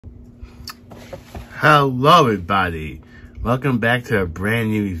Hello everybody, welcome back to a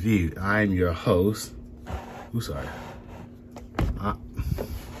brand new review. I'm your host,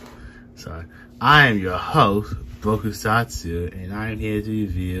 I am your host, Bokusatsu, and I'm here to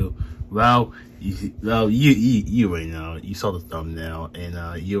review, you already know, you saw the thumbnail,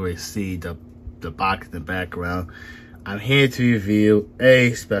 and you already see the box in the background. I'm here to review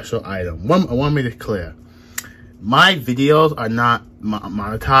a special item. I want to make it clear. My videos are not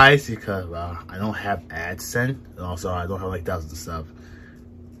monetized because I don't have AdSense, and also I don't have like thousands of stuff.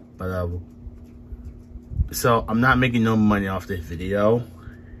 But so I'm not making no money off this video,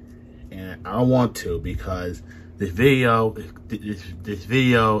 and I don't want to because this video is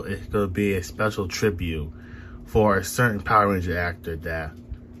gonna be a special tribute for a certain Power Ranger actor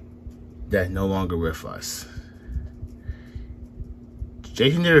that's no longer with us.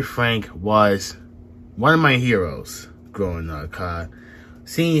 Jason David Frank was one of my heroes growing up.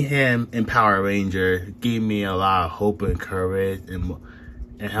 Seeing him in Power Ranger gave me a lot of hope and courage, and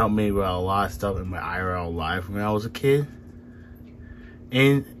helped me with a lot of stuff in my IRL life when I was a kid.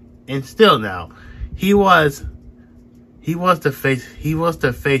 And still now, he was the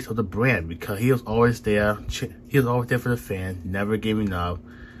face of the brand because he was always there. He was always there for the fans, never giving up,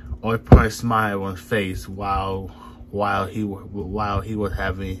 always putting a smile on his face while he was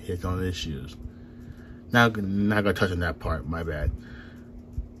having his own issues. Not gonna touch on that part, my bad.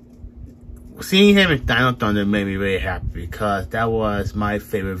 Seeing him in Dino Thunder made me really happy because that was my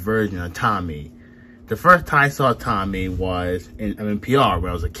favorite version of Tommy. The first time I saw Tommy was in PR when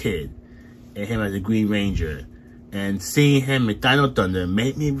I was a kid, and him as a Green Ranger. And seeing him in Dino Thunder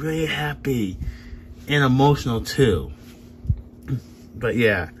made me really happy and emotional too. But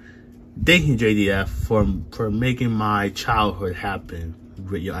yeah, thank you JDF for making my childhood happen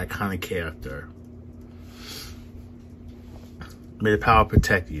with your iconic character. May the power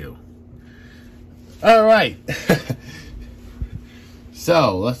protect you. Alright.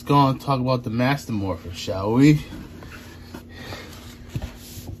 So, let's go on and talk about the Master Morpher, shall we?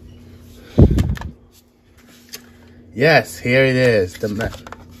 Yes, here it is.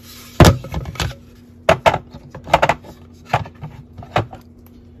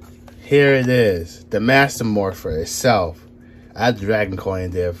 Here it is. The Master Morpher itself. I have the Dragon Coin in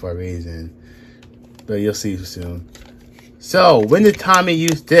there for a reason, but you'll see soon. So, when did Tommy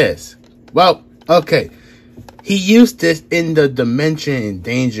use this? Well, okay. He used this in the Dimension in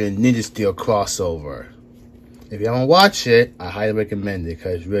Danger Ninja Steel crossover. If you haven't watched it, I highly recommend it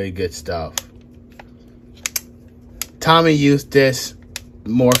because it's really good stuff. Tommy used this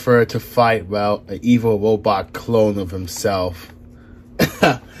Morpher to fight, an evil robot clone of himself.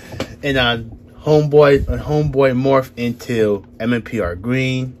 And Homeboy morphed into MMPR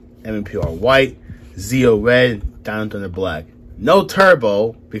Green, MMPR White, Zeo Red, Dino Thunder Black. No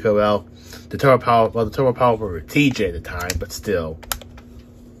turbo because the turbo power were TJ at the time, but still.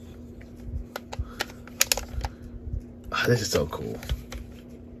 This is so cool.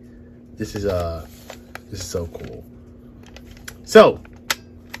 This is so cool. So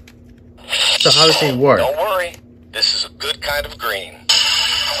how does this thing work? Don't worry, this is a good kind of green.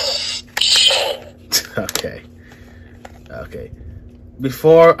 Okay.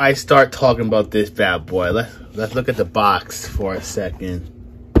 Before I start talking about this bad boy, let's look at the box for a second.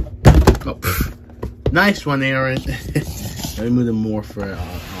 Oh, nice one, Aaron. Let me move the Morpher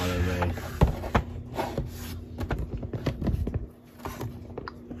out of the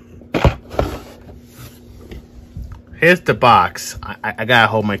way. Here's the box. I gotta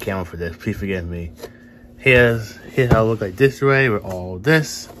hold my camera for this. Please forgive me. Here's how it looks like this way with all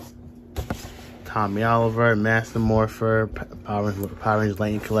this. Tommy Oliver, Master Morpher, Power Rangers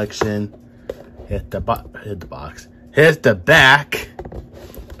Lightning Collection. Here's the box. Here's the back.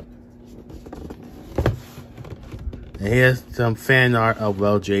 And here's some fan art of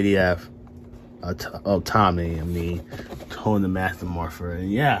JDF, of Tommy and me holding the Master Morpher,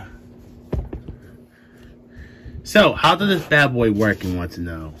 and yeah. So, how does this bad boy work, you want to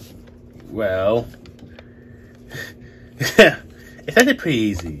know? Well, it's actually pretty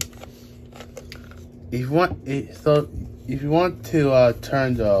easy. If you want to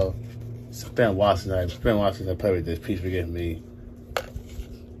turn the spin a while since I played with this, please forgive me.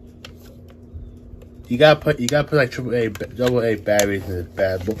 You gotta put like AA batteries in this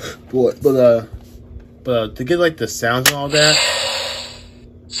bad boy, but to get like the sounds and all that.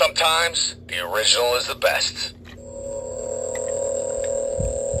 Sometimes the original is the best.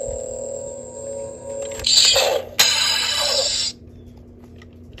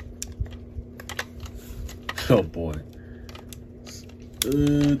 Oh boy.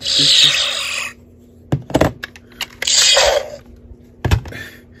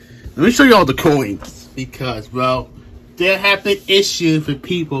 Let me show you all the coins because, well, there have been issues with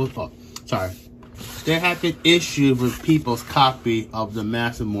people. Oh, sorry. There have been issues with people's copy of the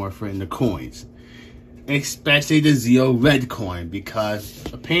Master Morpher and the coins, especially the Zeo Red coin, because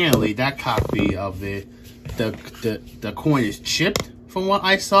apparently that copy of it, the coin is chipped. From what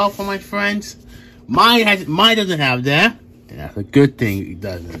I saw from my friends, mine doesn't have that, and that's a good thing it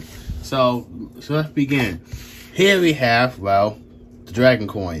doesn't. So let's begin. Here we have, well, the dragon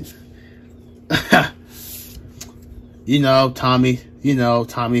coins.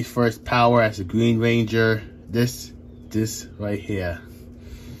 Tommy's first power as a Green Ranger. This right here.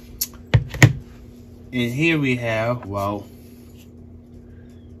 And here we have, well,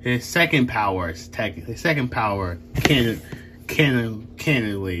 his second power, cannonly,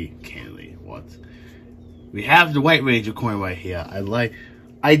 what? We have the White Ranger coin right here.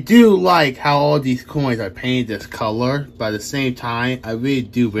 I do like how all these coins are painted this color, but at the same time, I really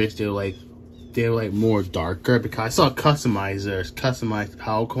do wish they were more darker, because I saw customizers customize the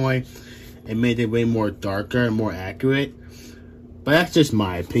power coin and made it way more darker and more accurate. But that's just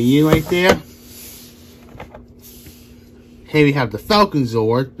my opinion right there. Here we have the Falcon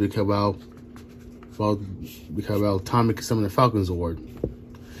Zord, because Tommy can summon the Falcon Zord.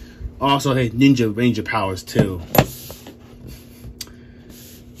 Also his Ninja Ranger powers too.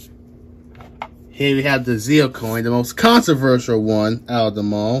 Here we have the Zeo coin, the most controversial one out of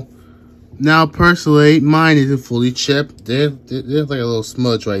them all. Now, personally, mine isn't fully chipped. There's like a little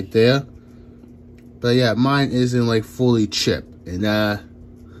smudge right there. But yeah, mine isn't like fully chipped. And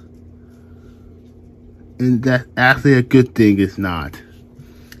that's actually a good thing it's not.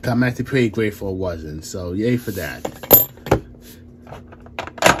 I'm actually pretty grateful it wasn't. So yay for that.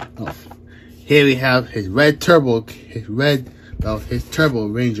 Oh. Here we have his red turbo key.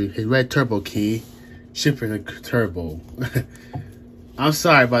 Shipping the turbo. I'm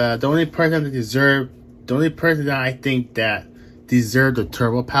sorry, but the only person that I think that deserved the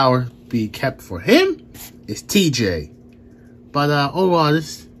turbo power be kept for him is TJ. But overall,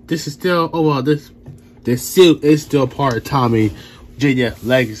 this suit is still part of Tommy JDF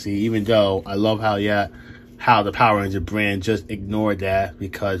legacy. Even though I love how the Power Ranger brand just ignored that,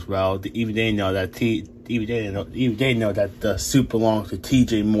 because even they know that the suit belongs to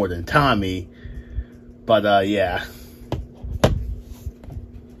TJ more than Tommy. But yeah.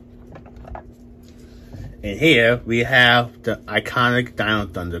 And here we have the iconic Dino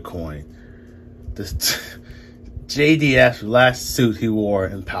Thunder coin. This JDF's last suit he wore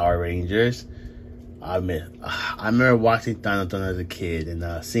in Power Rangers. I remember watching Dino Thunder as a kid,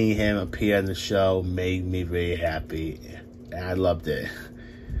 and seeing him appear in the show made me very happy. And I loved it.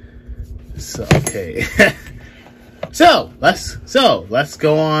 So okay. So let's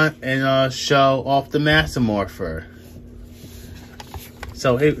go on and show off the Master Morpher.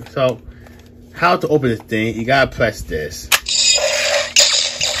 So how to open this thing? You gotta press this.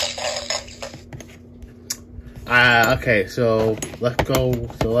 Okay, so let's go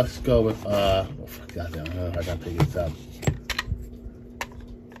with oh, goddamn, I gotta pick this up.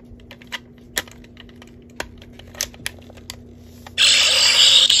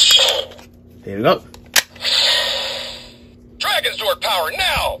 Here we go. Dragon Sword power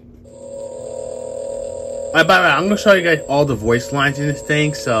now! By the way, I'm gonna show you guys all the voice lines in this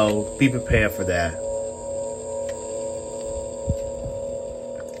thing, so be prepared for that.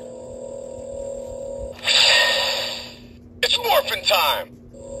 It's morphin' time!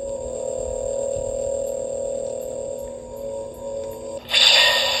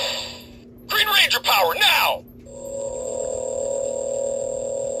 Green Ranger power now!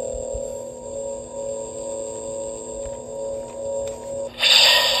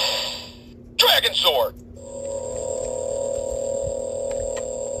 Dragon Sword!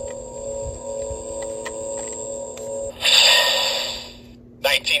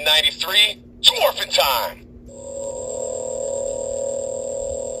 $1993, it's morphin' time!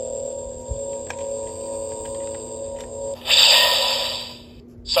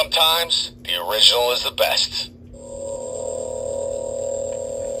 Sometimes, the original is the best.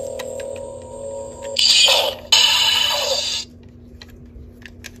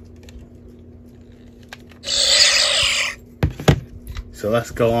 So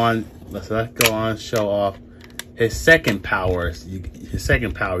let's go on and show off his second powers. His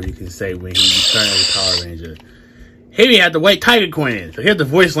second power, you can say, when he returned as a Power Ranger. Here we have the White Tiger coin in. So here's the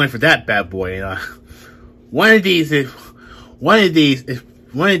voice line for that bad boy. One of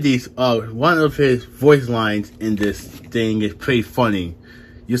his voice lines in this thing is pretty funny.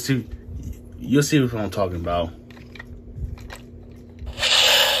 You'll see what I'm talking about.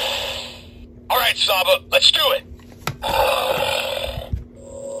 All right, Saba, let's do it.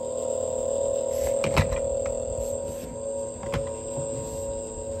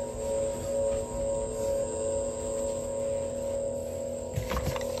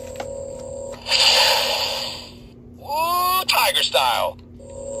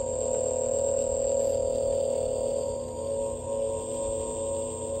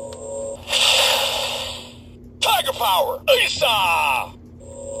 Isa!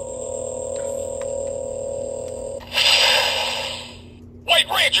 White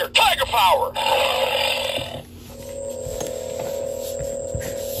Ranger, Tiger Power!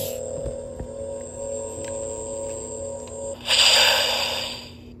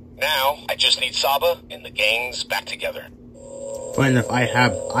 Now, I just need Saba and the gangs back together. Funny enough, I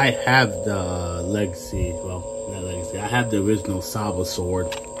have the legacy. Well, not legacy. I have the original Saba sword.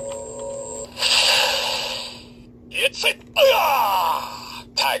 It's it!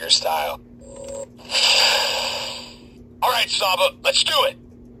 Tiger style. Alright, Saba, let's do it!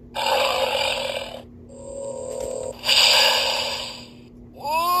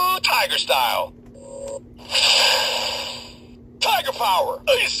 Ooh, Tiger style. Tiger Power!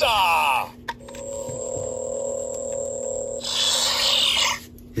 Isa!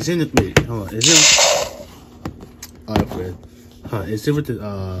 Is it in the, wait, hold on, is it, oh, okay. Huh, is it with the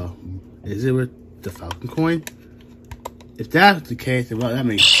Falcon coin? If that's the case, then well, that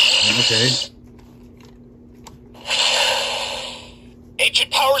makes, okay.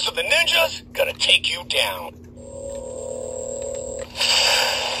 Ancient powers of the ninjas, gonna take you down.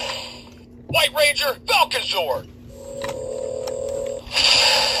 White Ranger, Falcon Sword!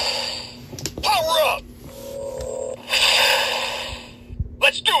 Power up!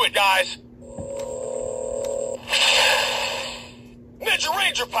 Let's do it, guys! Ninja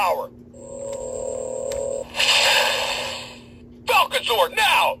Ranger power! Falcon Sword,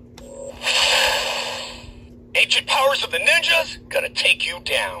 now! Ancient powers of the ninjas, gonna take you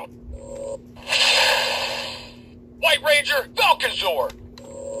down. White Ranger, Falcon Sword!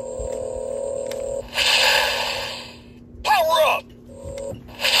 Power up!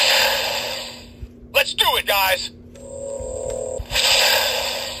 Let's do it, guys!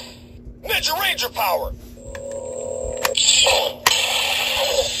 Ninja Ranger power!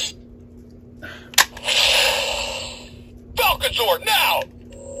 Falcon Sword, now!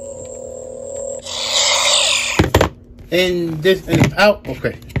 In the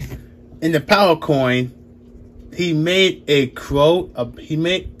power coin, he made a quote.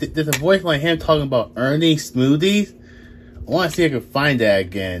 There's a voice like him talking about earning smoothies. I want to see if I can find that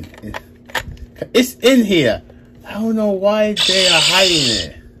again. It's in here. I don't know why they are hiding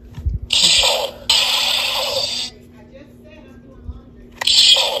it.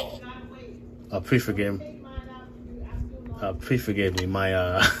 Please forgive me. Please forgive me.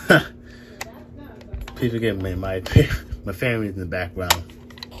 Please forgive me. My family's in the background.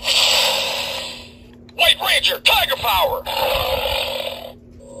 White Ranger, Tiger Power!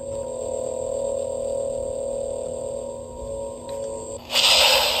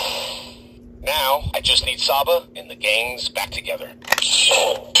 Now, I just need Saba and the gangs back together.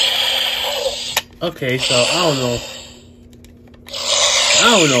 Okay, so I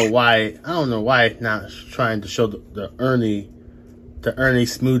don't know why it's not trying to show the Ernie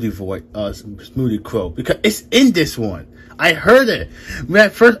smoothie voice, smoothie quote, because it's in this one. I heard it when I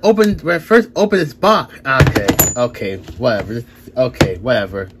first opened this box. Okay, whatever. Okay,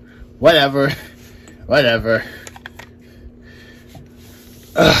 whatever.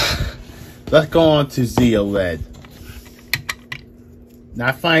 Let's go on to Zeo Red. Now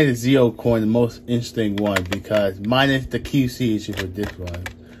I find the Zeo coin the most interesting one because minus the QC issue with this one.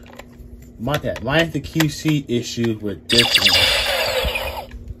 Minus the QC issue with this one.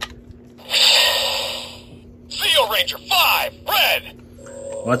 Zeo Ranger 5, red!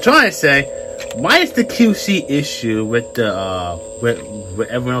 What I'm trying to say, minus the QC issue with the with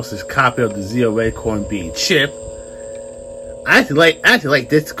everyone else's copy of the Zeo Red coin being chipped, I actually like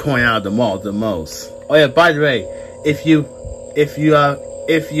this coin out of them all the most. Oh yeah, by the way, if you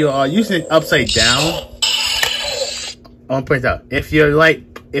are using it upside down, I'll point out, if you're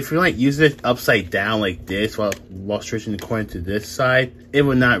using it upside down like this while switching the coin to this side, it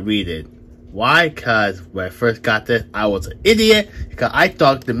will not read it. Why? Because when I first got this, I was an idiot because I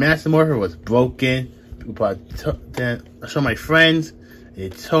thought the Master Morpher was broken. But then I showed my friends, they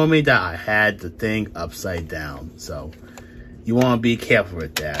told me that I had the thing upside down. So you want to be careful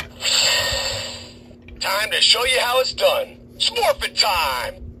with that. Time to show you how it's done. Morphin'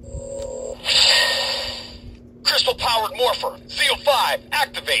 time! Crystal-powered Morpher, Zeo 5,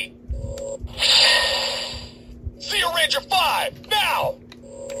 activate! Zeo Ranger 5, now!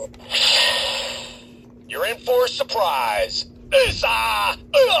 You're in for a surprise! It's time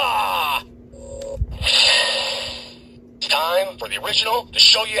for the original to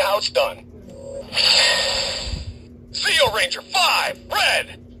show you how it's done. Zeo Ranger 5,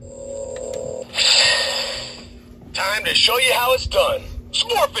 red! Time to show you how it's done.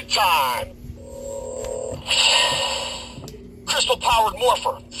 Morphin' time! Crystal-powered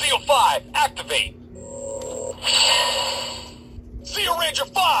Morpher, Zeo 5, activate! Zeo Ranger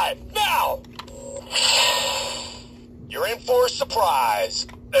 5, now! You're in for a surprise.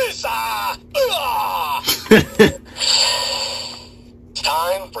 It's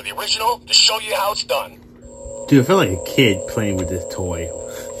time for the original to show you how it's done. Dude, I feel like a kid playing with this toy.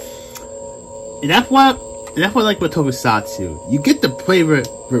 And that's what I like about Tokusatsu. You get to play with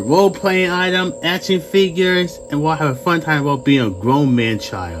role-playing items, action figures, and we'll have a fun time about being a grown man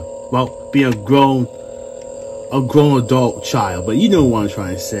child. Well, being a grown adult child, but you know what I'm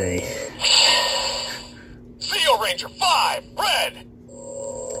trying to say. Zeo Ranger 5, red!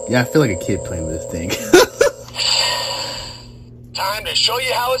 Yeah, I feel like a kid playing with this thing. Time to show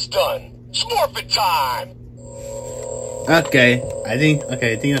you how it's done. It's Morpher time! Okay, I think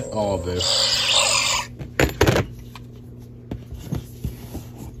that's all of this.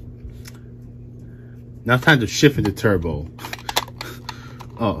 Now it's time to shift into turbo.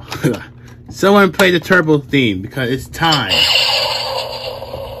 Oh, someone play the turbo theme because it's time.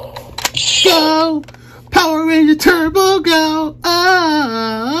 Go! Power Ranger Turbo, go!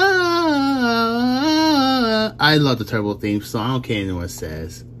 I love the turbo theme song. I don't care what anyone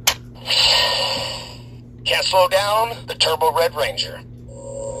says. Can't slow down the Turbo Red Ranger.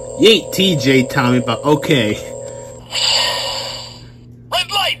 You ain't TJ Tommy, but okay.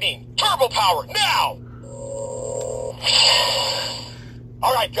 Red Lightning! Turbo power, now!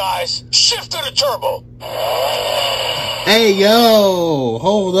 Alright guys, shift to the turbo! Hey yo!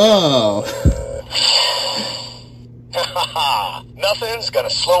 Hold up! Nothing's gonna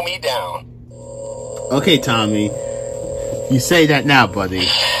slow me down. Okay, Tommy. You say that now, buddy.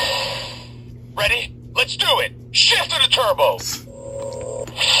 Ready? Let's do it! Shift to the turbo!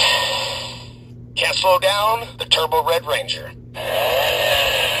 Can't slow down the Turbo Red Ranger.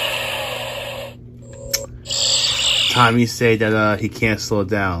 Tommy say that he can't slow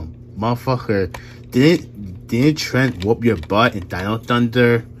down. Motherfucker, didn't Trent whoop your butt in Dino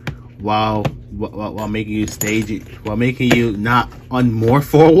Thunder while making you not on Morph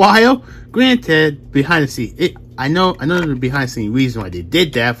for a while? Granted, behind the scenes, I know the behind the scenes reason why they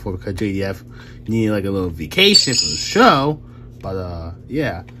did that because JDF needed like a little vacation from the show, but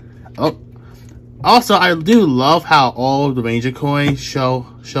yeah. Oh, also I do love how all the Ranger coins show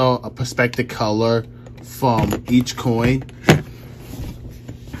a perspective color from each coin.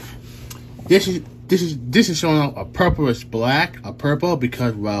 This is showing off a purplish black, a purple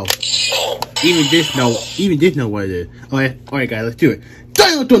because well, even this know what it is. Alright guys, let's do it.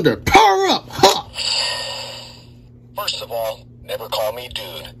 Dino Thunder, power up! Ha! First of all, never call me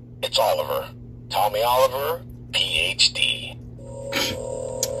dude. It's Oliver. Tommy Oliver, PhD.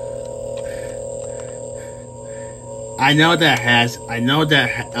 I know that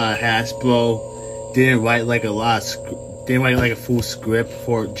Hasbro didn't write like a full script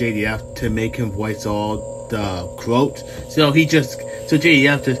for JDF to make him voice all the quotes. So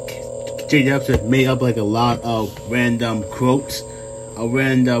JDF just made up like a lot of random quotes,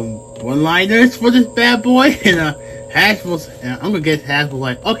 random one-liners for this bad boy, and Hasbro's, and I'm gonna guess Hasbro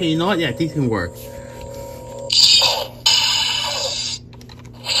like, okay, you know what? Yeah, these can work.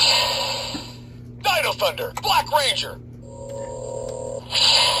 Dino Thunder, Black Ranger.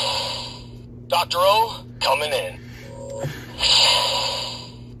 Dr. O, coming in.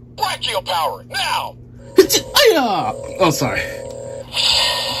 Brachial power, now! Oh, sorry.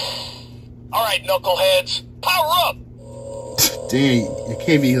 Alright, knuckleheads, power up! Dang, I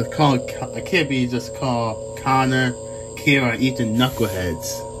can't be just call Connor, Kira, and Ethan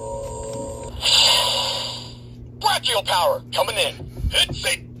knuckleheads. Brachial power, coming in. It's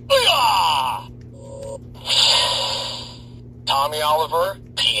it. Tommy Oliver,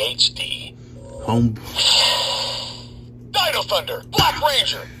 PhD. Home. Dino Thunder, Black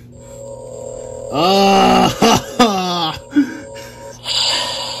Ranger.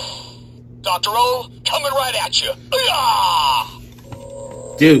 Dr. O, coming right at you.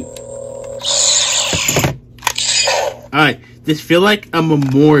 Dude. Alright, this feel like a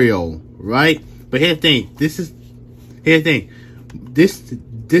memorial, right? But here's the thing. This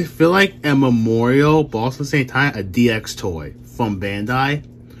feel like a memorial, but also at the same time a DX toy from Bandai.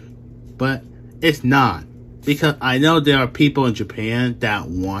 But it's not. Because I know there are people in Japan that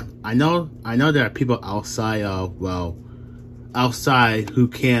want, I know there are people outside of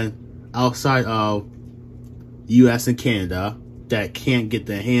US and Canada that can't get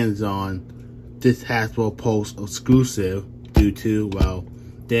their hands on this Hasbro Pulse exclusive due to, well,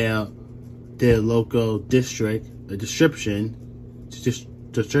 their local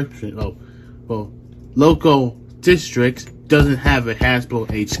local districts doesn't have a Hasbro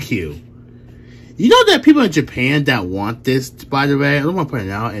HQ. You know that people in Japan that want this, by the way. I don't want to point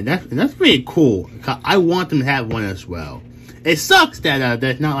it out, and that's pretty cool. I want them to have one as well. It sucks that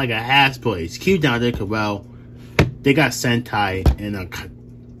there's not like a Hasbro HQ down there, because, well, they got Sentai and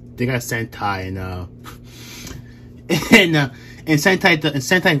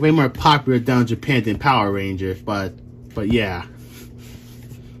Sentai is way more popular down in Japan than Power Rangers, but yeah.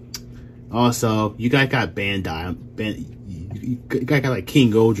 Also, you guys got Bandai. You guys got like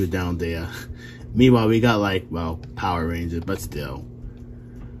King Ghidorah down there. Meanwhile, we got like, well, Power Rangers, but still.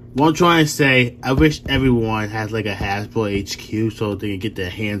 What I'm trying to say, I wish everyone has like a Hasbro HQ so they can get their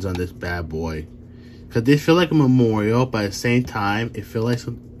hands on this bad boy. Because this feel like a memorial, but at the same time, this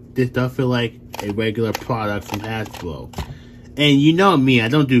does feel like a regular product from Hasbro. And you know me, I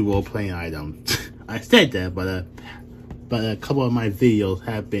don't do role-playing items. I said that, but a couple of my videos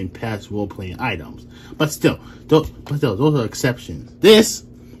have been past role-playing items. But still, those are exceptions. This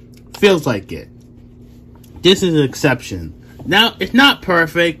feels like it. This is an exception. Now, it's not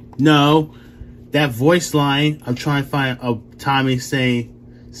perfect. No. That voice line, I'm trying to find a Tommy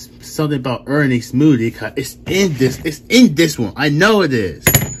saying something about Ernie Smoothie, cause it's in this one. I know it is.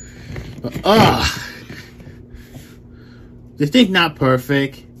 But, this thing's not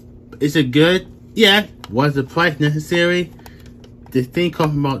perfect. Is it good? Yeah. Was the price necessary? This thing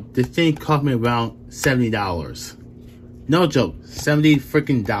cost me around $70. No joke, $70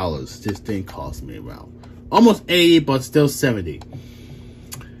 freaking dollars. This thing cost me around almost 80, but still 70.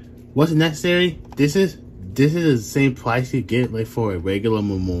 Was it necessary? This is the same price you get like for a regular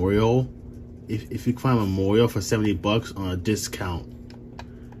memorial. If you find a memorial for $70 on a discount,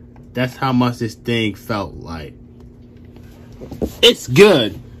 that's how much this thing felt like. It's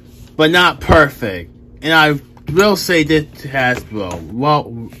good, but not perfect. And I will say this to Hasbro.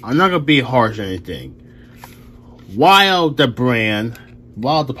 Well, I'm not gonna be harsh or anything. While the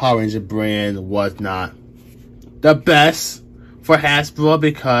Power Ranger brand was not the best for Hasbro,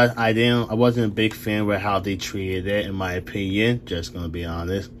 because I wasn't a big fan with how they treated it, in my opinion. Just gonna be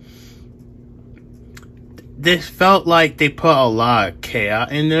honest. This felt like they put a lot of care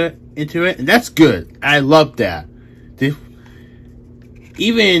into it, and that's good. I love that.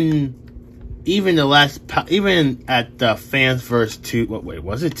 Even at the Fans First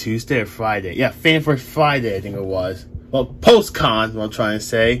was it Tuesday or Friday? Yeah, Fans First Friday, I think it was. Well, post-con, what I'm trying to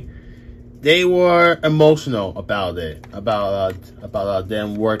say. They were emotional about it, about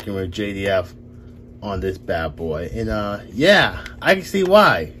them working with JDF on this bad boy, and yeah, I can see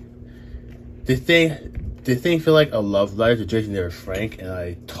why. The thing feel like a love letter to Jason David Frank, and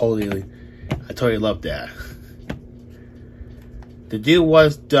I totally love that. The dude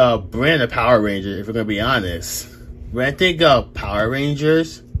was the brand of Power Rangers, if we're gonna be honest. When I think of Power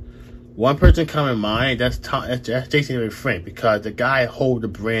Rangers, one person come in mind, that's Jason David Frank, because the guy hold the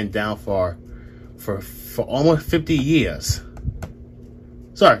brand down for almost 50 years.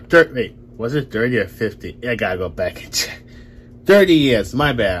 Sorry, wait, was it 30 or 50? I gotta go back and check. 30 years,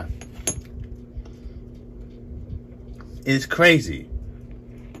 my bad. It's crazy.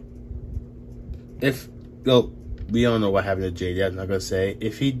 We don't know what happened to JD, I'm not gonna say.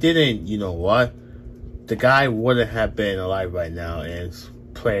 If he didn't, you know what? The guy wouldn't have been alive right now and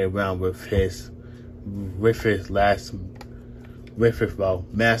play around with his Master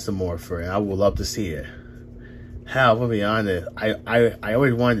Morpher, and I would love to see it. Hell, to be honest, I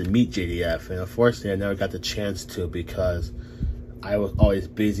always wanted to meet JDF, and unfortunately I never got the chance to, because I was always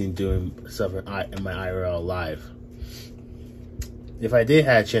busy doing stuff in my IRL life. If I did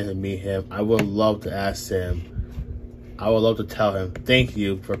have a chance to meet him, I would love to ask him. I would love to tell him, thank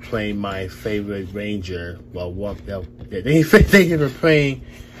you for playing my favorite Ranger. Well, thank you for playing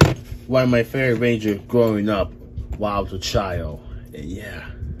one of my favorite Rangers growing up while I was a child. And yeah.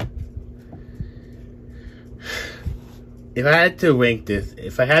 If I had to rank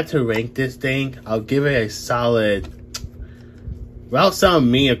this thing, I'll give it a solid, without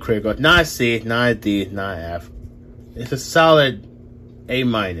sounding mean or critical, not a C, not a D, not an F. It's a solid A-.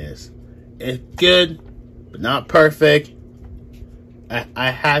 It's good, but not perfect.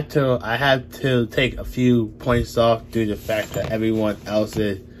 I had to take a few points off due to the fact that everyone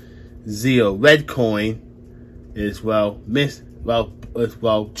else's Zeo Red coin is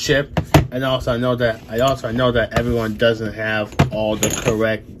chipped, and also I know that everyone doesn't have all the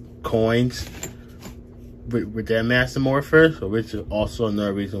correct coins with their Master Morpher, so which is also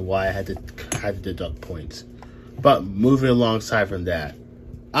another reason why I had to deduct points. But moving alongside from that,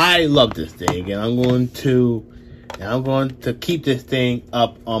 I love this thing, and I'm going to keep this thing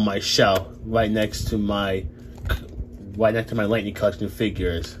up on my shelf right next to my Lightning Collection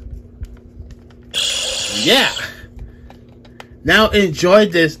figures. Yeah. Now enjoy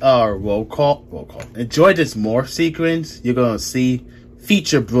this roll call. Enjoy this morph sequence. You're gonna see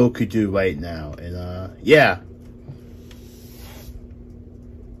feature bro could do right now. And yeah.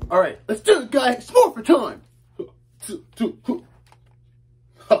 Alright, let's do it, guys. It's Morpher time.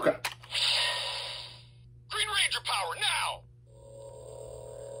 Okay. Green Ranger power now!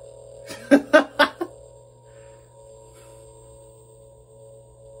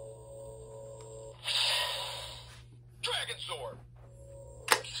 Dragon Sword!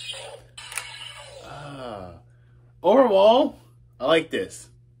 Overall, I like this.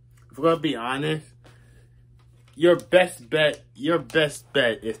 If we're gonna be honest, your best bet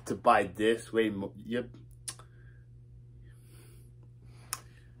is to buy this way more.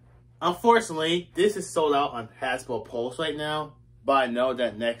 Unfortunately, this is sold out on Hasbro Pulse right now. But I know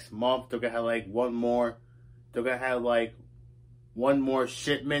that next month they're gonna have like one more. They're gonna have like one more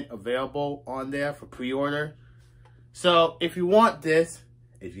shipment available on there for pre-order. So if you want this,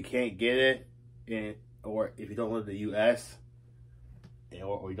 if you can't get it, or if you don't live in the U.S.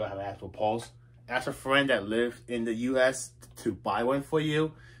 or you don't have Hasbro Pulse, ask a friend that lives in the U.S. to buy one for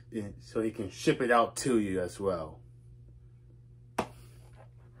you, so he can ship it out to you as well.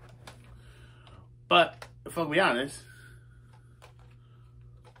 But if I'll be honest,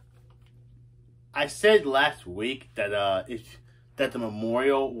 I said last week that that the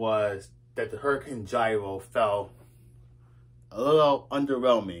memorial was that the Hurricane Gyro fell a little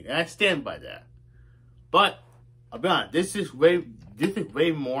underwhelming, and I stand by that. But I'll be honest, this is way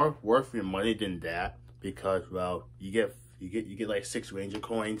more worth your money than that, because well, you get like 6 Ranger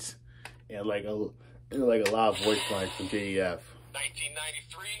coins and like a lot of voice lines from JDF.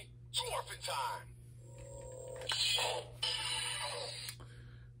 1993, it's Morphin' time.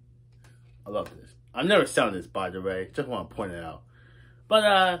 I love this. I've never selling this, by the way. Just want to point it out.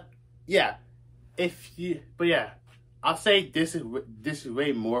 But yeah, I'll say this is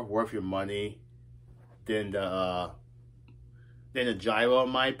way more worth your money than the gyro, in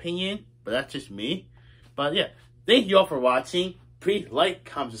my opinion. But that's just me. But yeah, thank you all for watching. Please like,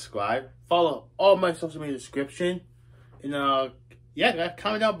 comment, subscribe, follow all my social media description, and yeah, guys,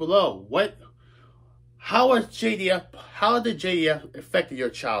 comment down below how did JDF affected your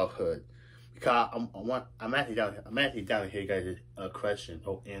childhood? Because I'm actually down to hear you guys' question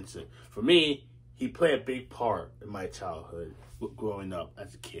or answer. For me, he played a big part in my childhood growing up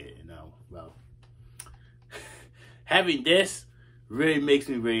as a kid. You know, well, having this really makes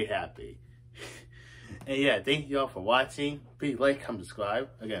me really happy. And yeah, thank you all for watching. Please like, comment, subscribe.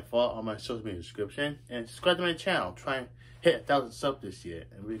 Again, follow all my social media description and subscribe to my channel. Try and hit 1,000 subs this year.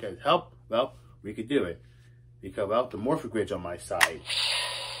 And if you guys help, well, we could do it. Because well, the Morpher grid's on my side.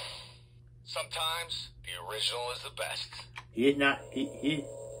 Sometimes the original is the best. He's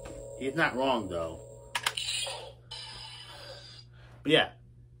not wrong though. But yeah,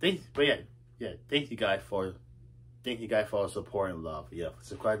 thank you guys for the support and love. Yeah,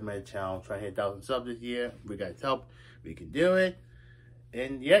 subscribe to my channel. Try to hit 1,000 subs this year. If we guys help, we can do it.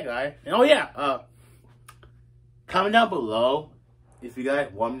 And yeah, guys. And oh yeah, comment down below if you guys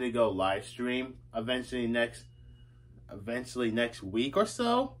want me to go live stream eventually next week or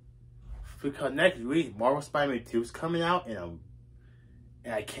so. Because next week, Marvel Spider-Man 2 is coming out, and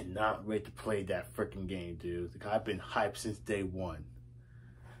I cannot wait to play that freaking game, dude. Because I've been hyped since day one.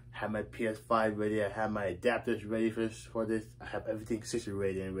 I have my PS5 ready, I have my adapters ready for this. I have everything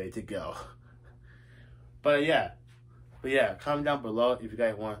situated and ready to go. But yeah, comment down below if you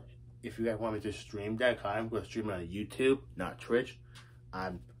guys want me to stream that. Cause I'm gonna stream it on YouTube, not Twitch.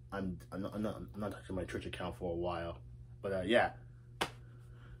 I'm not touching my Twitch account for a while. But yeah.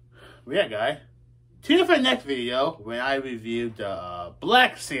 But yeah, guys, tune in for the next video when I review the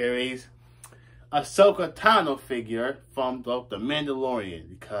Black Series Ahsoka Tano figure from the Mandalorian,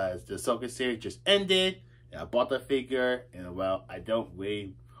 because the Ahsoka series just ended and I bought the figure, and well, I don't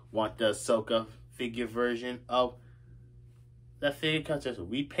really want the Ahsoka figure version of that figure because there's a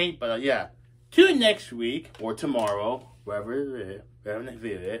repaint. But yeah, tune in next week or tomorrow, wherever the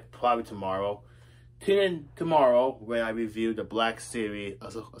video is, probably tomorrow. Tune in tomorrow when I review the Black Series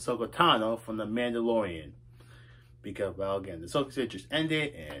Ahsoka Tano from the Mandalorian. Because, well, again, the Ahsoka series just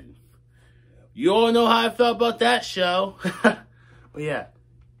ended, and you all know how I felt about that show. But yeah,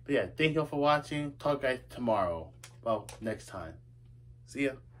 thank you all for watching. Talk guys tomorrow. Well, next time. See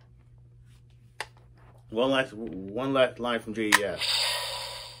ya. One last line from JDF.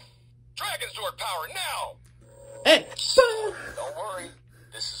 Dragon Sword power now! Hey! Don't worry,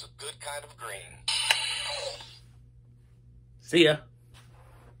 this is a good kind of green. See ya.